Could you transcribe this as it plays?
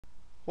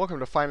Welcome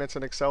to Finance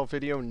in Excel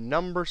video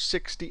number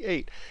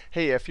 68.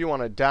 Hey, if you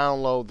want to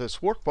download this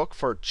workbook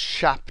for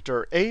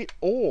Chapter 8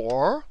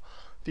 or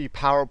the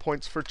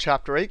PowerPoints for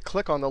Chapter 8,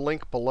 click on the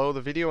link below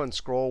the video and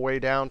scroll way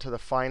down to the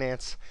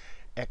Finance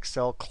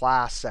Excel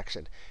class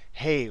section.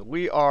 Hey,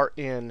 we are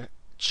in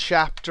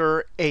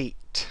Chapter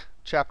 8.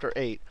 Chapter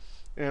 8.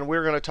 And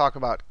we're going to talk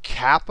about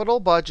capital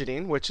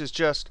budgeting, which is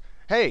just,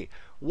 hey,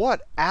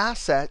 what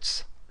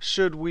assets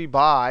should we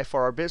buy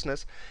for our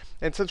business?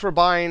 And since we're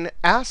buying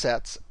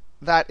assets,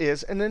 that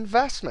is an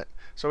investment.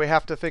 So we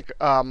have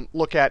to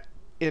look at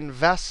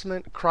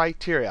investment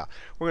criteria.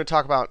 We're going to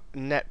talk about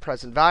net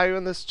present value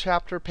in this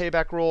chapter,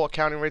 payback rule,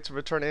 accounting rates of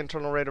return,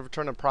 internal rate of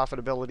return, and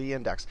profitability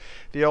index.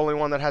 The only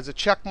one that has a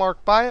check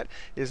mark by it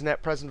is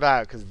net present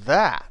value, because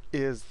that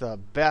is the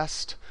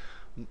best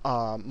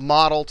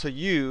model to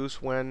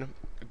use when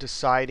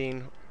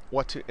deciding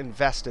what to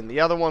invest in. The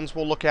other ones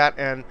we'll look at,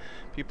 and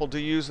people do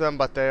use them,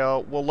 but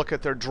we'll look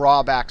at their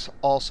drawbacks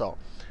also.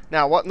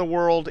 Now, what in the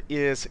world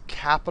is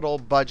capital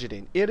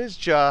budgeting? It is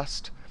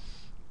just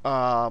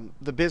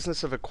the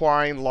business of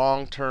acquiring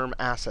long-term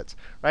assets,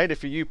 right?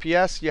 If you're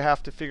UPS, you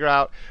have to figure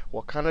out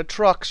what kind of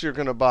trucks you're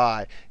going to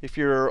buy. If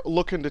you're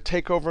looking to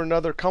take over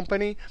another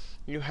company,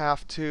 you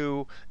have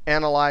to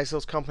analyze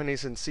those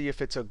companies and see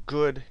if it's a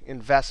good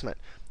investment.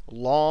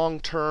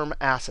 Long-term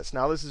assets.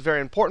 Now, this is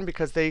very important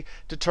because they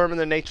determine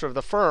the nature of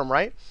the firm,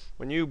 right?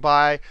 When you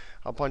buy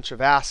a bunch of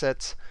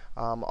assets,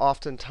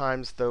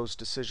 oftentimes those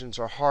decisions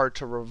are hard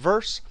to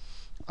reverse,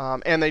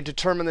 and they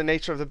determine the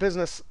nature of the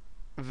business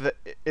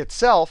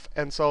itself,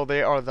 and so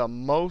they are the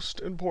most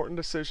important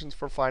decisions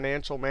for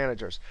financial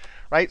managers,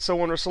 right? So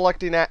when we're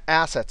selecting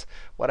assets,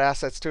 what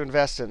assets to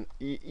invest in,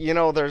 you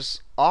know,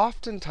 there's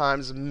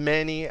oftentimes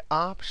many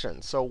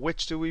options. So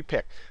which do we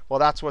pick? Well,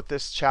 that's what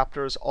this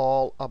chapter is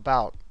all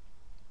about.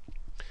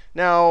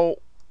 Now,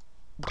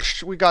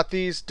 we got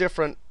these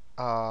different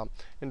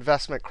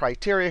investment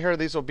criteria here.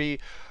 These will be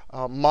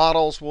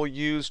models we'll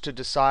use to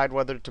decide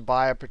whether to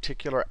buy a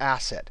particular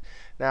asset.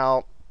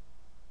 Now,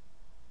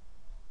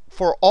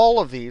 for all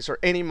of these, or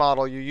any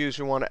model you use,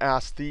 you want to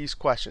ask these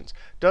questions.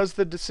 Does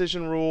the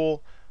decision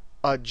rule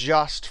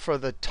adjust for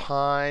the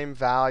time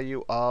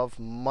value of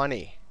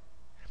money?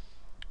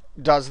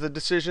 Does the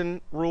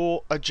decision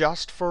rule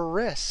adjust for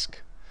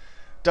risk?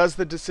 Does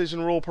the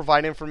decision rule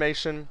provide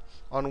information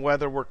on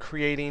whether we're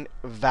creating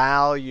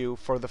value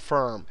for the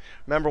firm?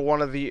 Remember,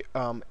 one of the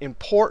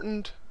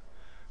important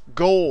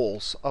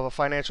goals of a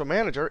financial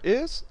manager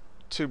is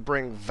to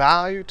bring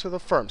value to the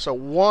firm. So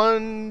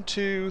 1,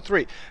 2,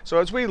 3. So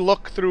as we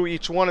look through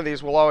each one of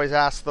these, we'll always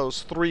ask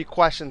those 3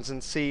 questions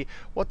and see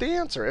what the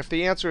answer. If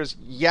the answer is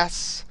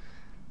yes,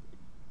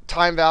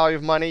 time value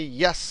of money,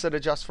 yes, it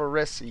adjusts for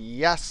risk,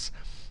 yes,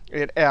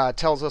 it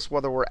tells us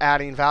whether we're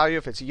adding value.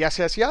 If it's yes,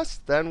 yes,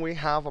 yes, then we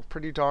have a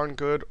pretty darn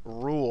good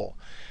rule.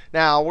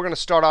 Now, we're going to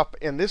start off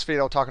in this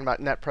video talking about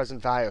net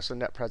present value. So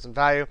net present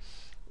value,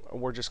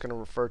 we're just going to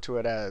refer to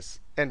it as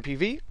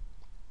NPV.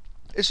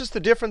 It's just the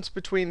difference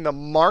between the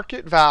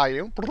market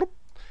value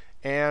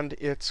and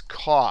its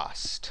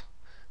cost.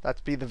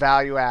 That's be the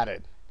value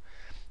added.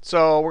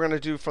 So we're going to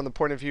do from the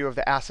point of view of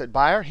the asset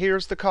buyer.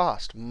 Here's the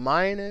cost,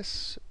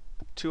 minus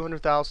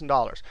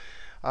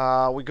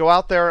 $200,000. We go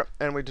out there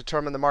and we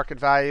determine the market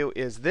value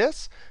is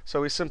this.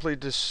 So we simply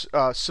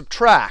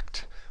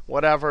subtract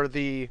whatever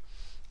the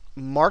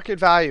market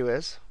value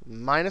is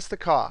minus the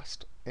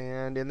cost.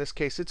 And in this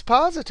case, it's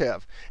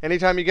positive.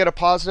 Anytime you get a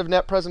positive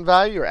net present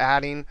value, you're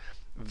adding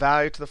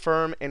value to the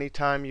firm.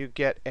 Anytime you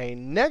get a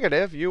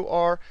negative, you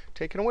are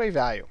taking away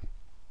value.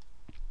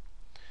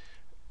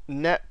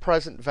 Net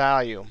present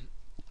value.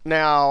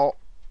 Now,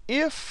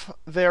 if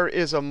there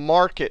is a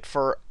market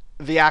for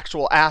the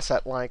actual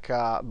asset, like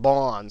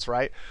bonds,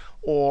 right,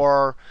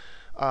 or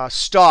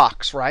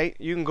stocks, right,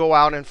 you can go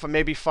out and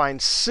maybe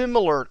find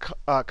similar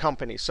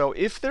companies. So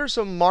if there's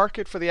a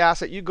market for the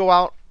asset, you go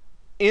out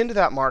into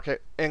that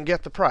market and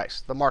get the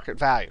price, the market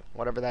value,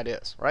 whatever that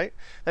is, right?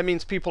 That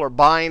means people are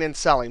buying and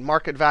selling.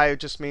 Market value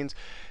just means,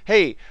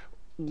 hey,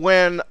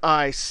 when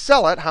I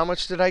sell it, how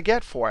much did I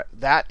get for it?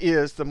 That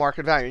is the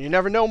market value. You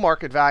never know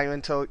market value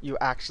until you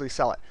actually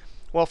sell it.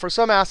 Well, for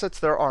some assets,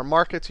 there are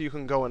markets. You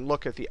can go and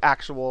look at the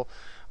actual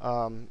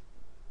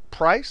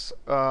price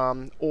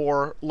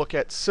or look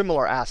at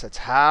similar assets.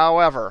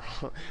 However,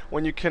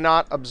 when you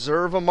cannot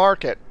observe a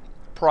market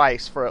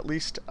price for at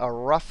least a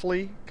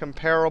roughly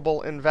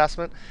comparable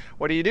investment,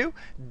 what do?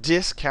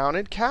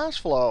 Discounted cash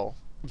flow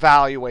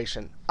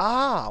valuation.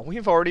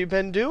 We've already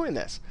been doing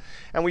this.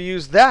 And we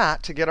use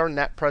that to get our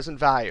net present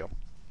value.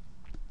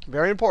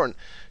 Very important.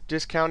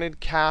 Discounted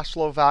cash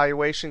flow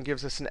valuation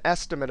gives us an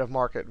estimate of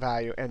market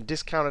value. And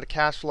discounted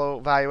cash flow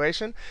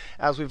valuation,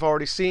 as we've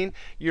already seen,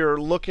 you're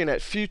looking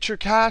at future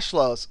cash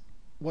flows.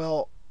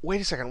 Well,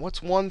 wait a second.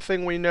 What's one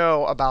thing we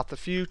know about the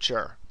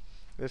future?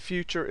 The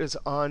future is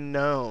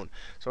unknown.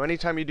 So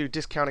anytime you do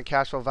discounted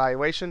cash flow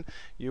valuation,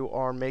 you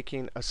are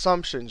making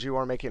assumptions. You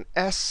are making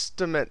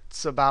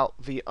estimates about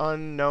the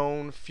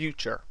unknown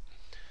future.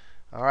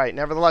 All right.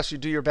 Nevertheless, you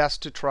do your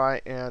best to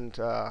try and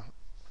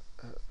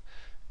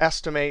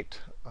estimate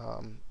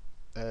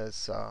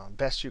as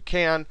best you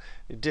can.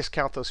 You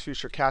discount those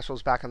future cash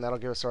flows back, and that'll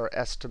give us our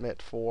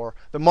estimate for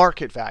the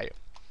market value.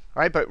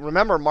 All right, but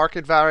remember,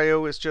 market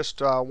value is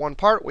just one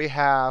part. We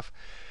have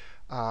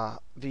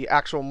the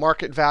actual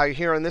market value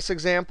here in this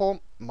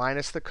example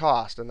minus the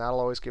cost, and that'll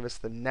always give us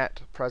the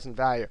net present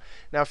value.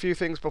 Now, a few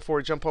things before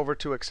we jump over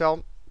to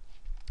Excel.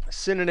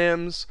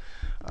 Synonyms,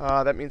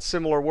 that means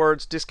similar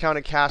words.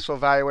 Discounted cash flow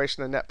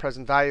valuation and net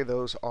present value,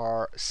 those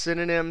are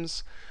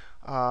synonyms.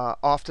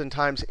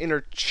 Oftentimes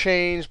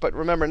interchange, but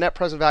remember, net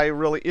present value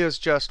really is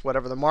just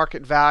whatever the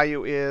market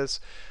value is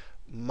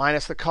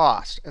minus the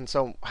cost. And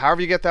so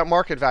however you get that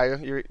market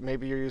value,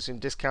 maybe you're using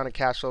discounted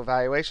cash flow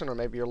valuation, or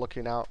maybe you're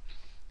looking out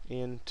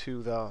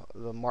into the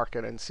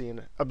market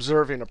and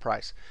observing a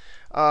price.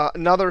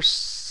 Another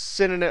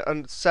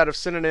synonym, set of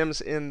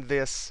synonyms in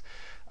this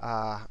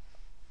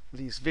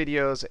these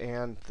videos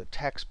and the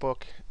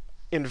textbook: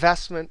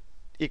 investment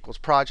equals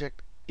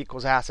project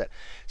equals asset.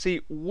 See,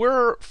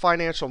 we're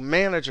financial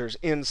managers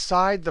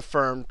inside the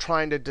firm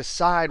trying to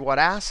decide what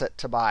asset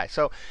to buy.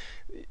 So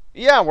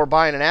yeah, we're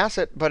buying an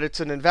asset, but it's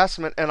an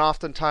investment, and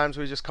oftentimes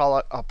we just call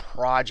it a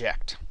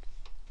project.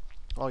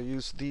 I'll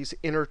use these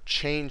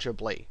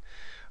interchangeably.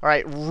 All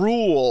right,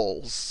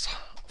 rules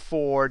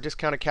for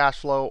discounted cash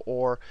flow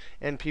or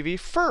NPV.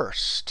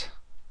 First,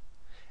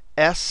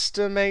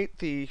 estimate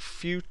the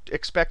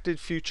expected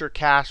future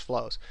cash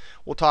flows.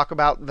 We'll talk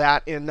about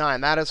that in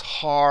 9. That is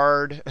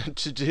hard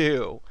to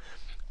do,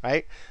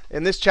 right?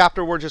 In this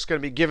chapter, we're just going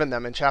to be given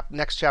them. In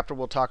next chapter,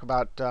 we'll talk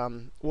about,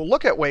 we'll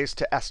look at ways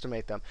to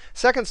estimate them.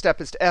 Second step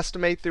is to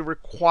estimate the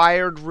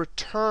required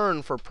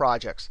return for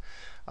projects.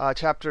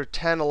 Chapter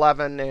 10,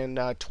 11,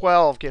 and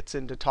 12 gets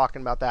into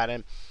talking about that.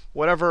 And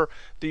whatever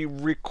the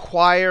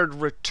required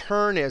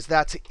return is,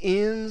 that's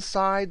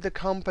inside the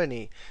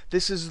company.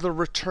 This is the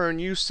return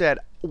you said.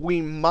 We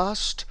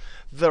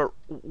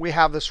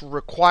have this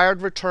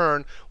required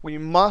return. We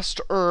must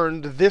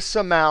earn this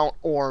amount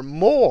or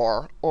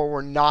more, or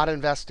we're not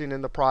investing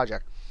in the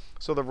project.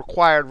 So the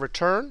required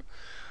return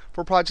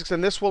for projects,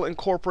 and this will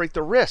incorporate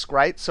the risk,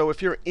 right? So if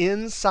you're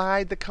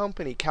inside the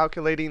company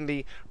calculating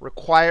the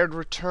required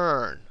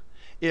return,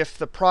 if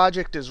the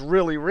project is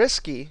really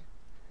risky,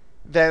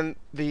 then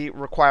the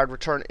required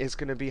return is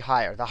going to be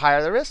higher. The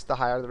higher the risk, the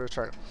higher the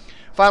return.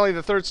 Finally,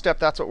 the third step,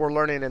 that's what we're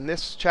learning in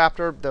this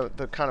chapter,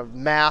 the kind of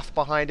math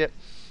behind it,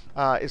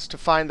 is to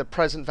find the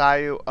present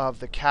value of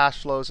the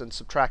cash flows and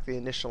subtract the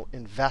initial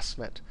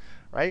investment,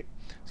 right?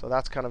 So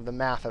that's kind of the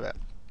math of it.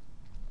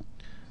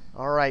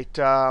 All right.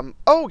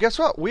 Oh, guess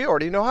what? We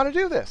already know how to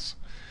do this.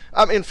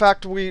 In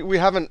fact, we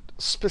haven't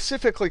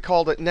specifically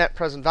called it net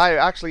present value.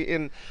 Actually,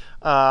 in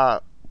a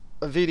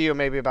video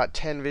maybe about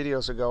 10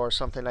 videos ago or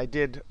something, I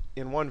did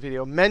in one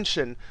video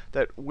mention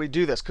that we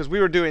do this because we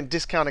were doing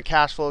discounted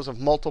cash flows of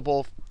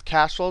multiple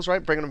cash flows,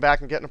 right? Bringing them back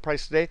and getting a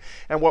price today.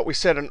 And what we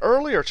said in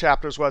earlier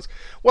chapters was,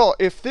 well,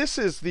 if this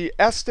is the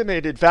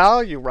estimated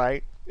value,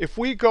 right? If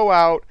we go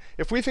out,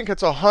 if we think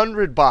it's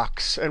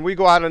 $100 and we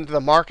go out into the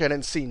market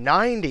and see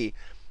 90,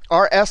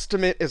 our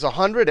estimate is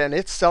 100 and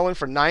it's selling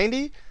for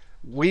 90,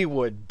 we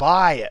would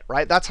buy it,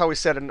 right? That's how we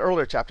said it in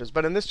earlier chapters.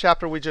 But in this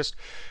chapter, we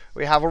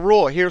have a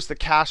rule. Here's the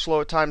cash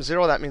flow at time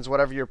 0. That means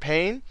whatever you're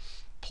paying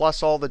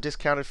plus all the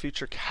discounted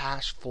future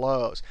cash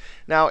flows.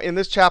 Now, in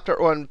this chapter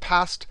or in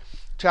past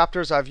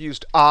chapters, I've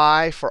used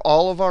I for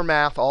all of our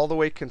math all the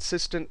way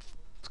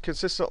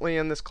consistently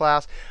in this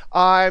class.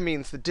 I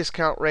means the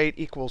discount rate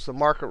equals the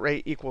market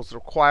rate equals the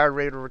required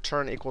rate of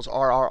return equals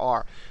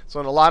RRR.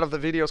 So in a lot of the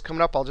videos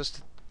coming up, I'll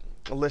just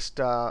list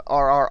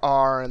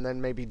RRR and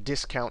then maybe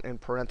discount in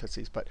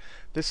parentheses. But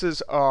this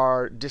is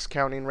our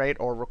discounting rate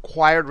or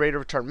required rate of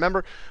return.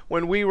 Remember,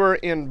 when we were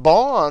in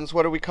bonds,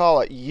 what do we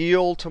call it?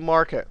 Yield to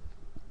market.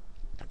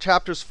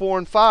 Chapters 4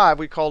 and 5,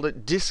 we called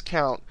it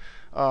discount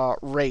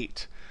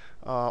rate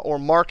or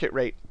market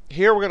rate.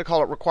 Here we're going to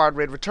call it required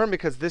rate of return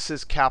because this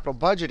is capital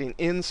budgeting.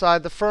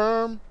 Inside the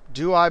firm,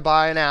 do I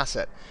buy an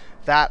asset?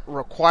 That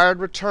required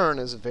return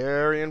is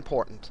very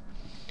important.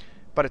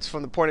 But it's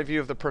from the point of view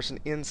of the person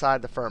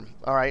inside the firm.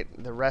 All right,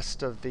 the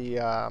rest of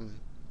the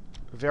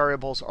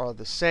variables are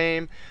the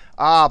same.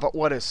 But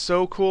what is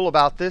so cool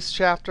about this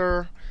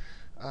chapter,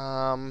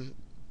 and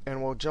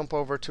we'll jump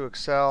over to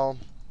Excel.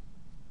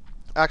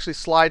 Actually,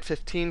 slide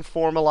 15,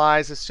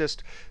 formalize. It's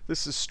just,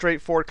 this is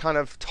straightforward, kind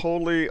of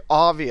totally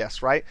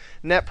obvious, right?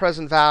 Net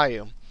present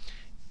value.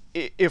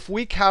 If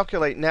we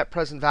calculate net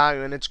present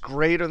value and it's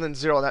greater than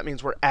 0, that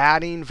means we're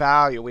adding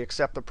value. We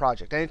accept the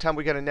project. Anytime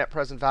we get a net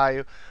present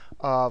value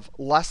of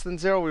less than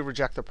 0, we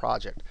reject the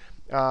project.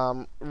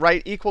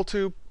 Right equal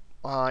to,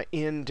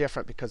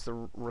 indifferent, because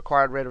the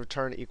required rate of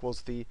return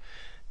equals the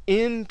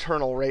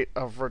internal rate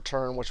of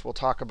return, which we'll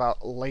talk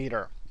about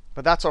later.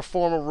 But that's our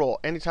formal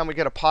rule. Anytime we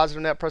get a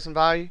positive net present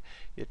value,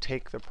 you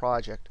take the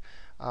project.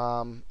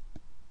 I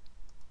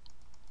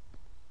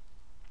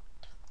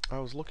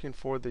was looking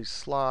for the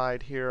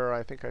slide here.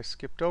 I think I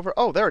skipped over.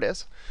 Oh, there it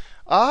is.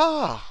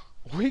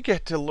 We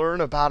get to learn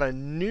about a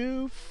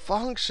new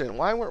function.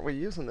 Why weren't we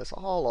using this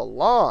all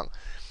along?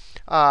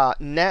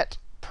 Net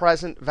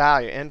present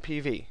value,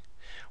 NPV.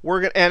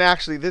 and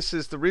actually, this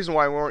is the reason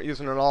why we weren't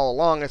using it all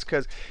along, is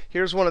because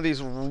here's one of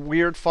these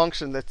weird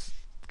functions that's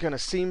going to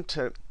seem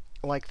to,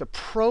 like the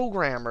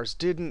programmers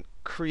didn't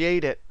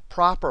create it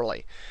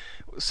properly.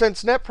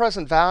 Since net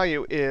present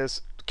value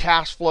is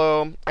cash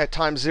flow at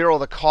time 0,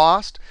 the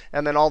cost,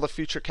 and then all the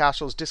future cash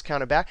flows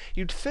discounted back,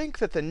 you'd think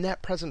that the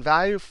net present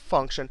value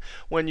function,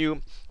 when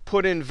you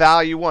put in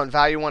value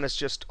 1 is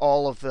just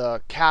all of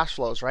the cash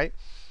flows, right?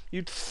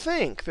 You'd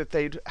think that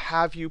they'd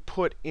have you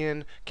put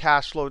in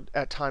cash flow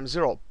at time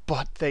 0,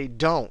 but they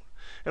don't.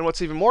 And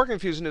what's even more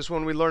confusing is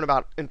when we learn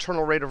about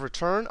internal rate of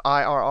return,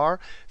 IRR,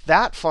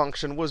 that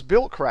function was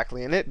built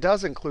correctly, and it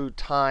does include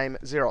time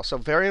 0. So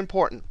very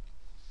important.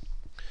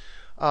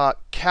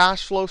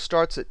 Cash flow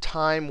starts at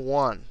time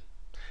 1.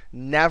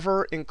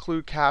 Never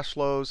include cash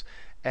flows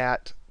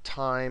at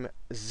time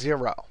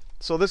 0.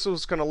 So this is what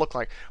it's going to look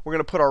like. We're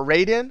going to put our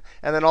rate in,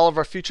 and then all of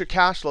our future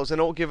cash flows, and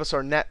it will give us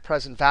our net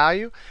present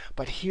value.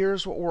 But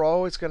here's what we're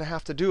always going to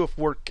have to do. If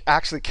we're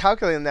actually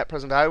calculating net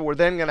present value, we're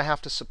then going to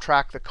have to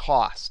subtract the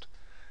cost.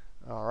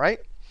 All right.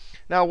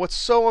 Now, what's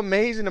so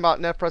amazing about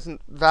net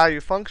present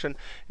value function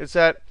is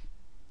that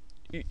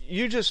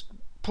you just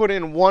put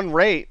in one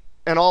rate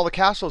and all the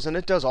cash flows, and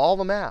it does all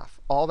the math,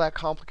 all that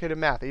complicated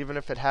math, even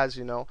if it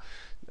has,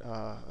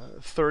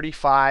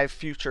 35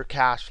 future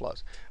cash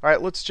flows. All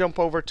right, let's jump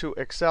over to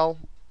Excel.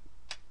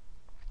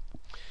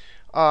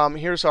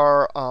 Here's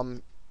our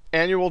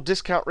annual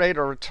discount rate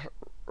or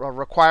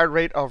required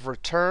rate of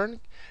return.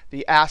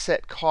 The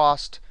asset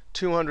cost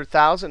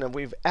 $200,000, and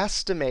we've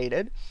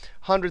estimated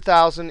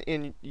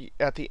 $100,000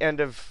 at the end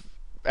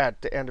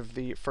of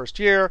the first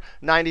year,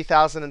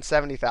 $90,000 and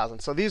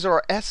 $70,000. So these are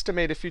our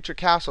estimated future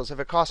cash flows. If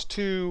it costs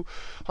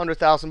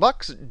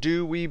 $200,000,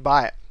 do we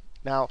buy it?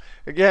 Now,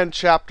 again,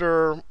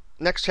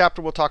 next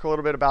chapter we'll talk a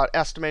little bit about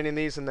estimating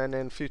these, and then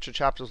in future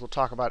chapters we'll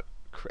talk about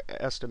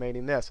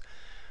estimating this.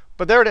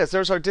 But there it is.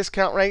 There's our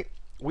discount rate.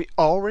 We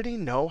already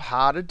know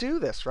how to do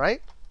this,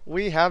 right?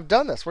 We have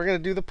done this. We're going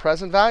to do the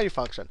present value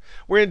function.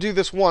 We're going to do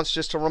this once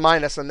just to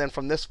remind us, and then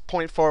from this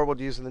point forward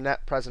we'll use the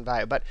net present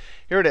value. But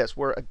here it is.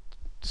 We're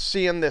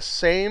seeing this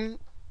same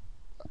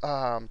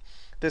valuing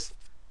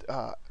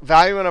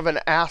of an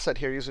asset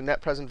here using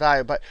net present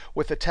value, but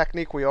with a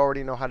technique we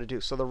already know how to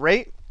do. So the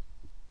rate,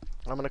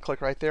 I'm going to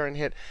click right there and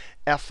hit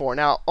F4.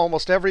 Now,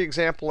 almost every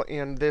example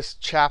in this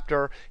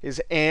chapter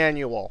is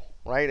annual,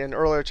 right? In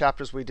earlier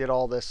chapters we did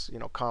all this,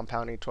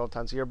 compounding 12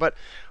 times a year, but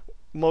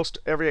most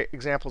every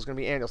example is going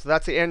to be annual. So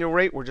that's the annual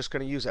rate. We're just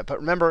going to use that. But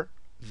remember,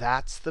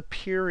 that's the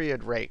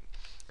period rate,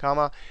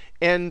 comma,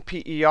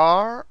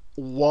 NPER,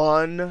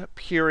 1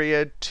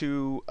 period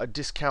to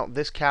discount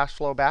this cash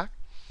flow back,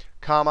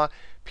 comma,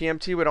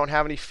 PMT, we don't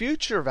have any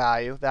future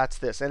value. That's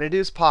this. And it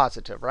is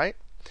positive, right?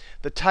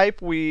 The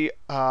type we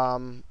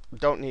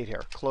don't need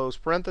here. Close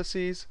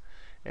parentheses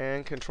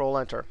and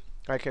Control-Enter.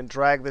 I can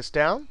drag this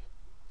down.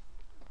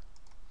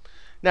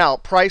 Now,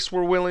 price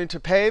we're willing to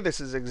pay. This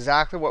is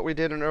exactly what we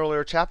did in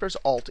earlier chapters.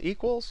 Alt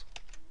equals.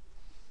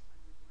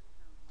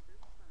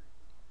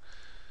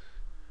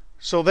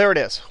 So there it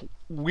is.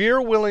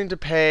 We're willing to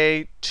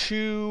pay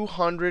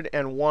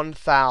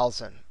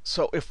 $201,000.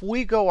 So if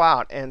we go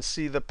out and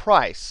see the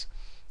price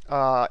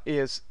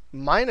is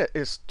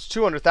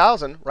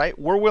 200,000, right?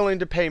 We're willing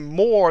to pay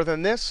more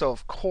than this. So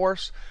of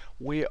course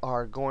we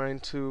are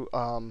going to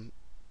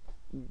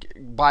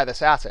buy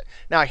this asset.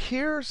 Now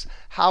here's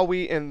how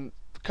we in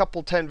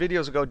couple 10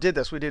 videos ago did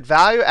this. We did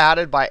value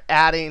added by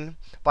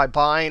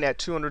buying at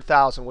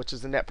 200,000, which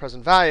is the net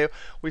present value.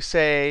 We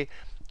say,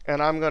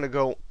 and I'm going to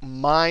go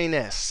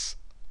minus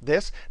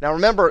this. Now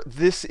remember,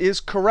 this is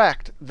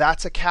correct.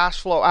 That's a cash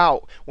flow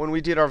out. When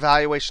we did our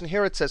valuation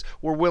here, it says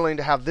we're willing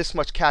to have this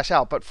much cash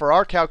out. But for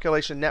our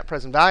calculation net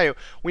present value,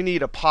 we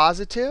need a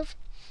positive,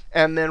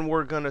 and then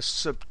we're going to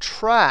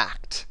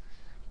subtract.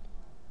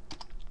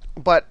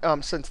 But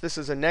since this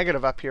is a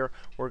negative up here,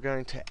 we're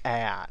going to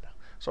add.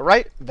 So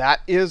right,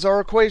 that is our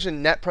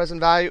equation. Net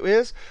present value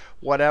is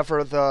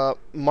whatever the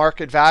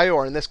market value,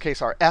 or in this case,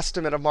 our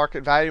estimate of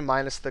market value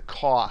minus the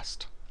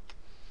cost.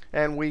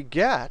 And we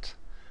get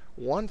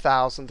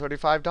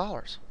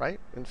 $1,035, right,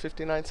 and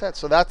 59 cents.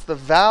 So that's the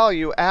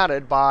value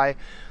added by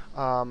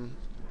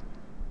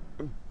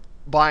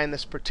buying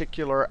this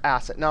particular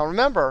asset. Now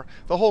remember,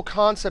 the whole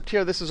concept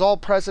here, this is all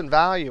present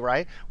value,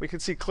 right? We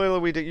can see clearly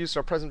we did use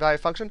our present value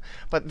function,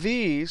 but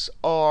these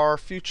are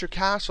future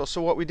cash flow.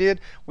 So what we did,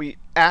 we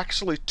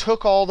actually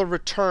took all the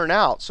return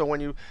out. So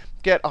when you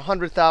get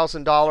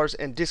 $100,000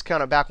 and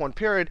discount it back one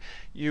period,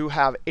 you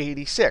have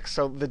 86.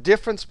 So the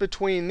difference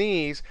between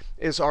these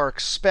is our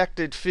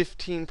expected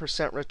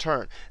 15%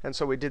 return. And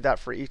so we did that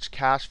for each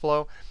cash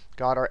flow,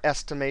 got our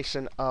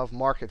estimation of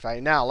market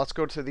value. Now let's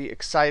go to the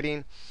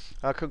exciting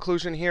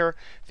conclusion here.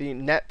 The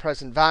net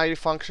present value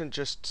function,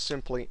 just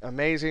simply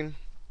amazing,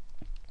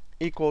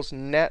 equals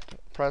net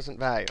present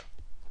value.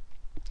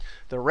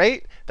 The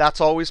rate,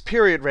 that's always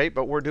period rate,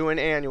 but we're doing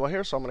annual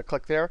here, so I'm going to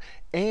click there.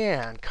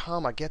 And,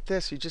 comma, get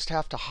this, you just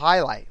have to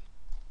highlight.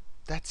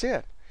 That's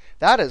it.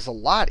 That is a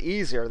lot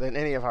easier than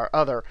any of our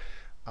other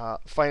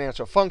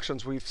financial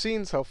functions we've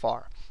seen so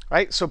far.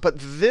 right? So, but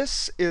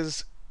this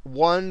is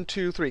 1,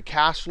 2, 3.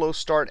 Cash flows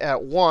start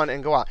at 1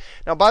 and go out.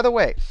 Now, by the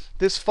way,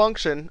 this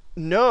function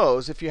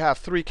knows if you have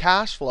 3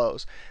 cash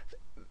flows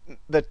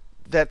that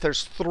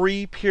there's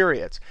 3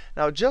 periods.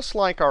 Now, just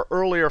like our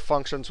earlier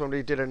functions when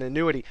we did an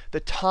annuity, the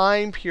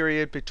time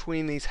period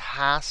between these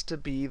has to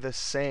be the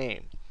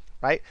same,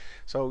 right?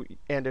 So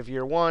end of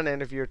year 1,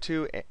 end of year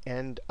 2,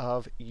 end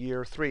of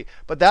year 3.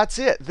 But that's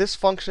it. This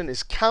function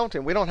is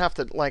counting. We don't have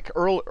to, like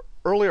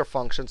earlier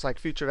functions like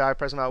future value,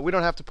 present value, we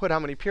don't have to put how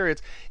many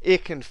periods.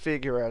 It can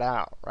figure it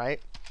out,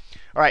 right?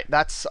 All right,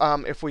 that's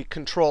if we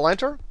Control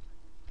Enter,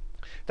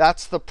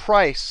 that's the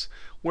price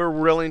we're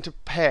willing to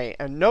pay.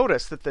 And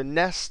notice that the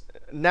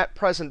net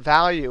present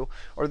value,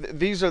 or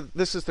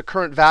this is the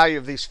current value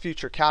of these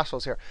future cash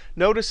flows here.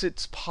 Notice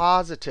it's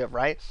positive,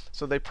 right?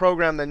 So they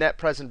program the net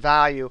present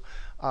value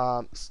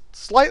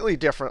slightly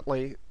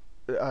differently,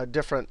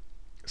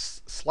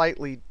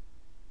 slightly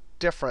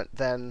different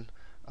than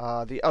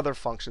the other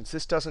functions.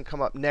 This doesn't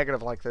come up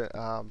negative like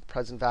the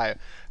present value.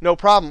 No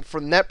problem. For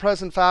net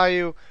present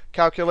value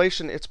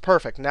calculation, it's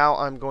perfect. Now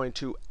I'm going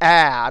to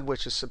add,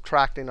 which is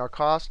subtracting our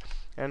cost,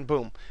 and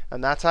boom.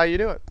 And that's how you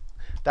do it.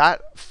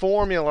 That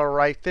formula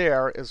right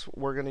there is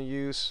we're going to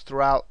use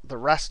throughout the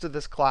rest of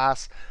this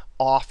class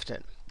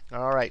often.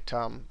 All right.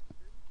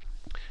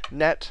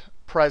 Net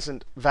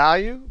present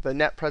value, the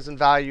net present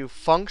value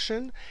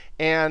function,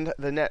 and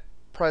the net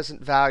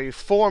present value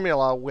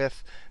formula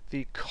with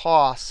the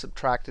cost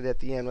subtracted at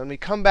the end. When we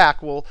come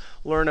back, we'll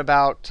learn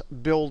about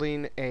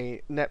building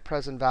a net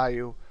present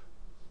value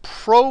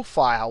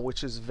profile,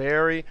 which is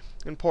very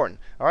important.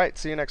 All right.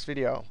 See you next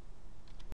video.